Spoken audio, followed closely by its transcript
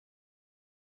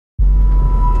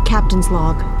Captain's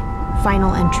log.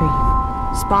 Final entry.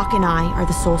 Spock and I are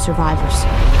the sole survivors.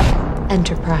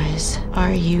 Enterprise,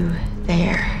 are you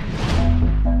there?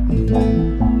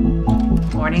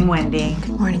 Morning, Wendy.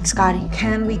 Good morning, Scotty.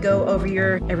 Can we go over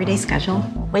your everyday schedule?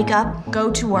 Wake up,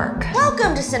 go to work.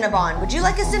 Welcome to Cinnabon. Would you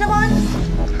like a Cinnabon?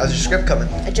 How's your script coming?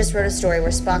 I just wrote a story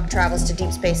where Spock travels to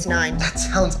Deep Space Nine. That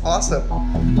sounds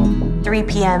awesome. 3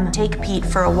 p.m., take Pete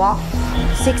for a walk.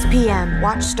 6 p.m.,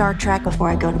 watch Star Trek before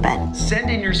I go to bed. Send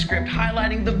in your script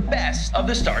highlighting the best of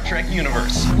the Star Trek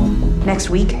universe. Next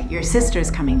week, your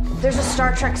sister's coming. There's a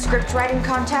Star Trek script writing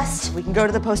contest. We can go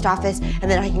to the post office,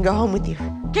 and then I can go home with you.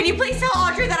 Can you please tell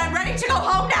Audrey that I'm ready to go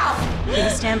home now?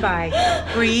 Please stand by.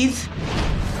 Breathe.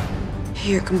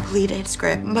 Your completed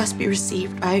script must be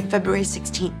received by February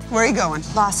 16th. Where are you going?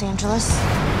 Los Angeles.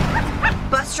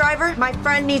 Bus driver, my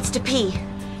friend needs to pee.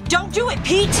 Don't do it,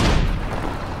 Pete!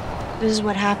 This is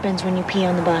what happens when you pee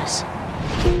on the bus.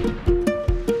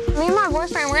 Me and my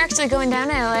boyfriend, we're actually going down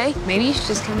to LA. Maybe you should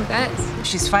just come with us.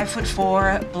 She's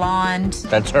 5'4", blonde.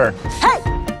 That's her. Hey!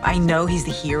 I know he's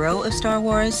the hero of Star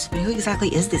Wars, but who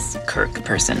exactly is this Kirk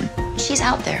person? She's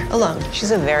out there, alone.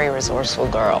 She's a very resourceful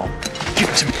girl. Give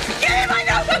it to me. Give me my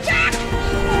notebook back!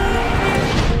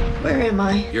 Where am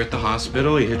I? You're at the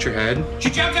hospital, you hit your head. She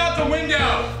jumped out the window!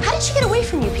 How did she get away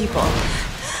from you people?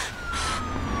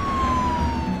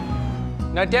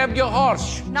 Nadeb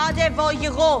Yoharsh.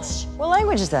 What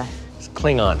language is that? It's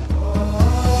Klingon.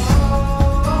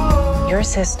 Your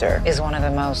sister is one of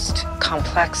the most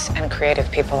complex and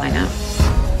creative people I know.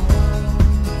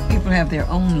 People have their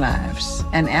own lives,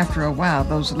 and after a while,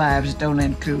 those lives don't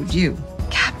include you.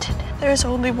 Captain, there's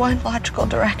only one logical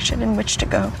direction in which to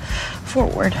go.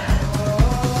 Forward.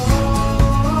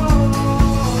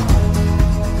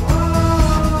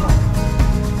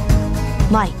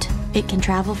 Light. It can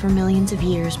travel for millions of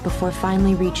years before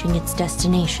finally reaching its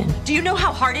destination. Do you know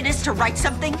how hard it is to write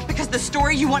something? Because the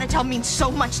story you want to tell means so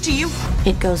much to you?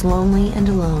 It goes lonely and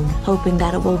alone, hoping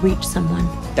that it will reach someone.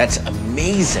 That's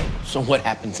amazing. So what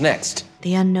happens next?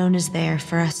 The unknown is there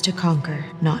for us to conquer,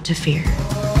 not to fear.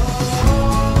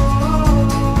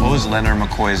 What was Leonard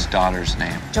McCoy's daughter's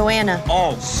name? Joanna.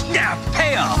 Oh, snap!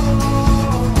 Payoff!